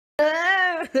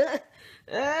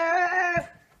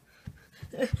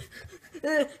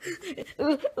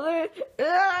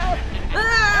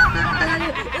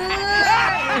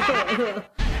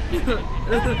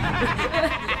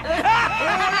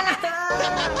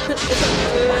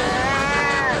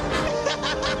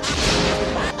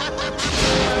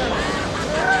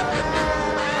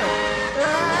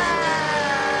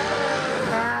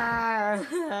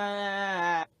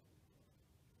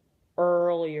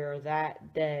Earlier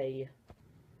that day.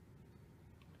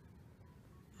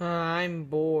 I'm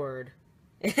bored.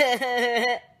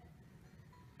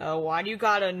 Why do you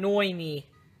gotta annoy me?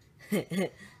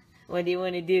 What do you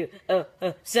want to do?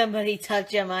 Somebody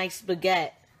touch my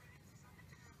spaghetti.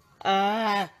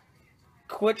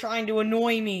 Quit trying to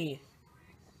annoy me.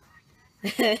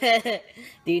 Do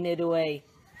you know the way?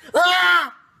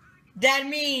 Dad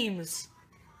memes!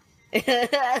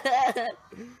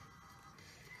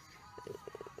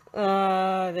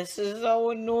 This is so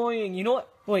annoying. You know what?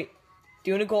 Wait,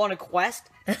 do you want to go on a quest?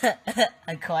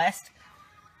 A quest?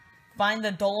 Find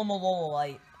the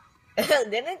Dolomalolite.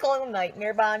 Didn't it call him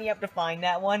Nightmare Bonnie? You have to find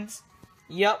that once?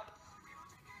 Yup.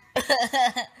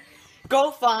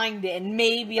 Go find it and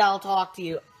maybe I'll talk to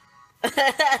you.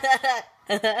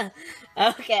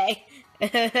 Okay.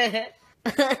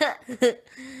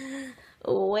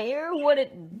 Where would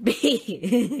it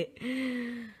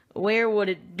be? Where would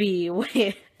it be?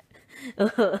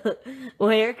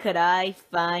 Where could I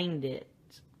find it?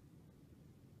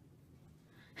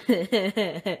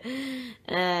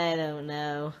 I don't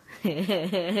know.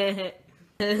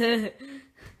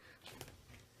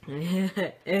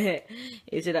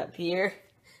 Is it up here?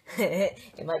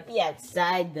 It might be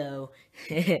outside though.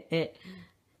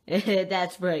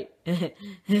 That's right.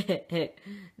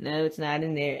 No, it's not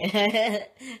in there.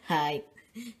 Hi.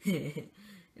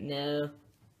 No.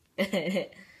 Is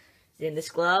it in this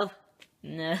glove?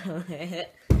 No.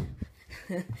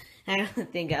 I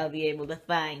don't think I'll be able to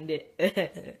find it.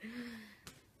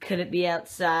 Could it be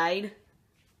outside?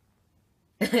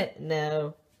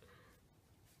 No.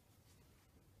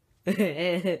 How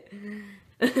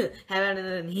about it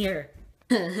in here?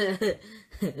 Is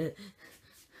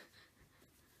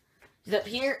it up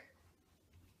here?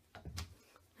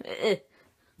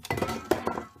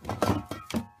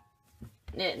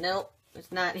 Nope,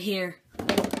 it's not here.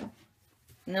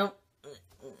 Nope.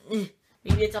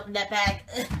 Maybe it's up in that bag.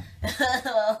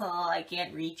 Oh, I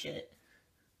can't reach it.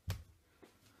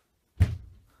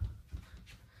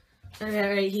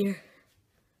 Right here.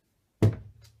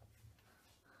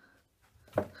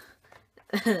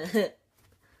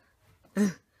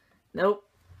 Nope.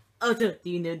 Oh, do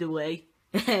you know the way?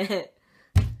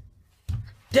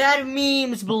 Dad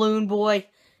memes, balloon boy.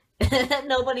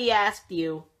 Nobody asked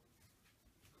you.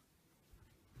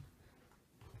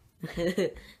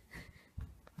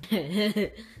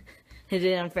 Is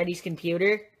it on Freddy's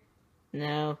computer?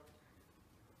 No.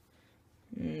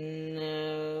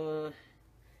 No.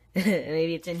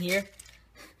 Maybe it's in here?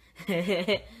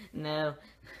 No.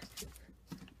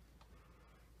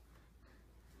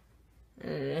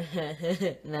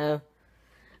 No.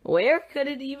 Where could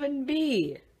it even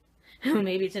be?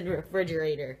 Maybe it's in the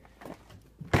refrigerator.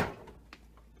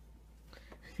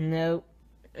 Nope.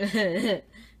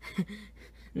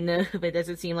 No, but it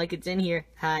doesn't seem like it's in here.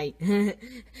 Hi.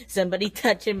 Somebody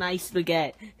touching my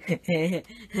spaghetti.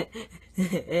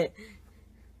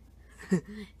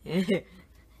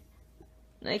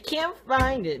 I can't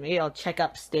find it. Maybe I'll check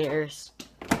upstairs.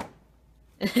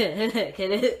 Can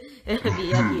it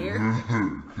be up here?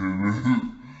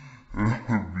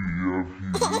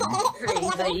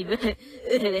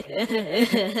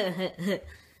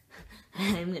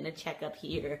 I'm gonna check up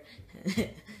here.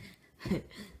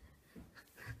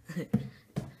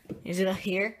 Is it up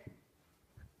here?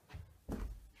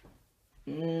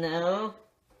 No.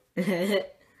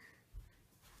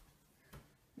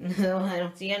 No, I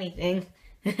don't see anything.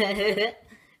 Is it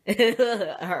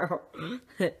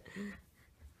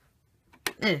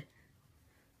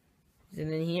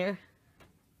in here?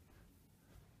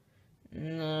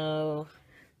 No.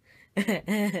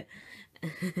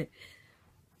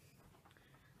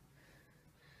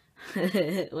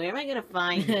 Where am I gonna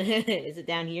find it? Is it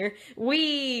down here?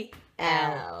 Wee!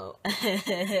 Ow.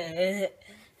 That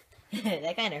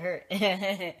kinda hurt.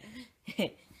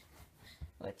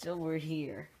 What's over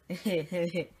here?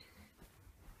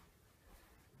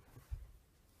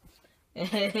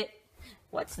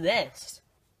 What's this?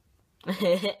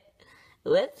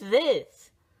 What's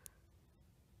this?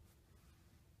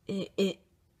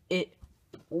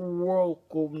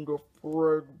 Welcome to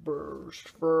Fredbear's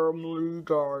Family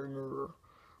Diner.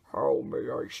 How may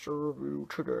I serve you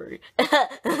today?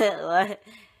 What?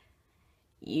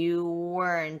 You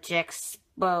weren't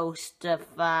supposed to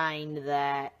find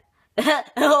that. What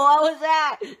was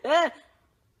that?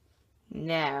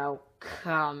 Now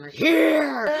come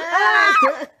here.